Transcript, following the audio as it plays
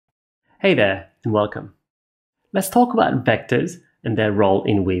Hey there, and welcome. Let's talk about vectors and their role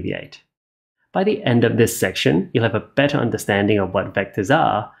in Weaviate. By the end of this section, you'll have a better understanding of what vectors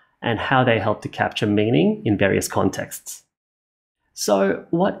are and how they help to capture meaning in various contexts. So,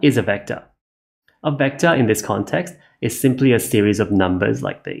 what is a vector? A vector in this context is simply a series of numbers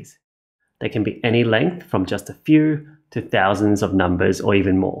like these. They can be any length from just a few to thousands of numbers or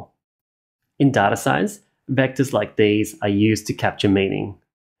even more. In data science, vectors like these are used to capture meaning.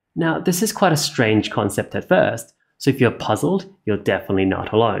 Now, this is quite a strange concept at first, so if you're puzzled, you're definitely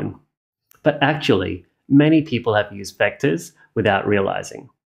not alone. But actually, many people have used vectors without realizing.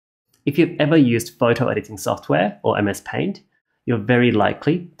 If you've ever used photo editing software or MS Paint, you're very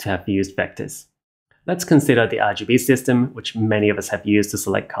likely to have used vectors. Let's consider the RGB system, which many of us have used to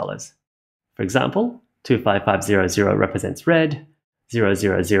select colors. For example, 25500 represents red, 000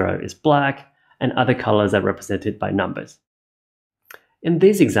 is black, and other colors are represented by numbers. In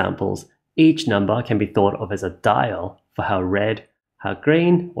these examples, each number can be thought of as a dial for how red, how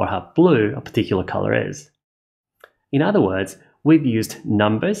green, or how blue a particular color is. In other words, we've used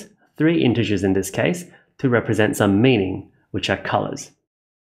numbers, 3 integers in this case, to represent some meaning, which are colors.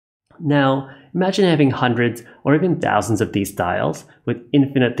 Now, imagine having hundreds or even thousands of these dials with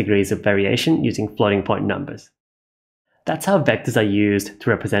infinite degrees of variation using floating point numbers. That's how vectors are used to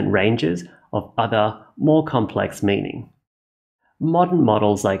represent ranges of other, more complex meaning. Modern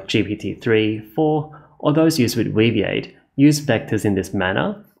models like GPT-3, 4, or those used with Weaviate use vectors in this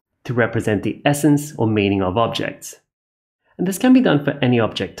manner to represent the essence or meaning of objects. And this can be done for any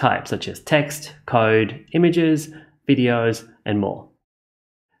object type, such as text, code, images, videos, and more.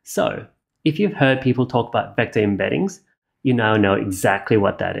 So, if you've heard people talk about vector embeddings, you now know exactly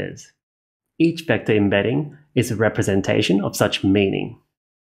what that is. Each vector embedding is a representation of such meaning.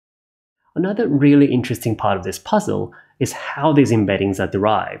 Another really interesting part of this puzzle is how these embeddings are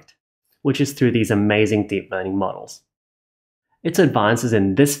derived, which is through these amazing deep learning models. It's advances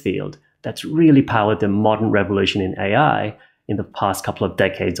in this field that's really powered the modern revolution in AI in the past couple of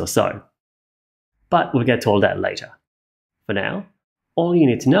decades or so. But we'll get to all that later. For now, all you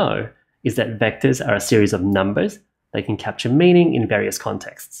need to know is that vectors are a series of numbers that can capture meaning in various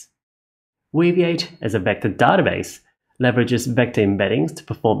contexts. Weaviate, as a vector database, leverages vector embeddings to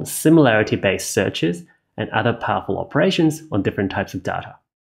perform similarity-based searches and other powerful operations on different types of data.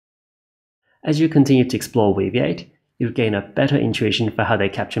 As you continue to explore Weaviate, you'll gain a better intuition for how they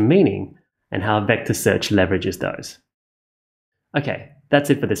capture meaning and how vector search leverages those. Okay, that's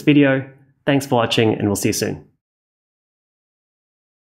it for this video. Thanks for watching, and we'll see you soon.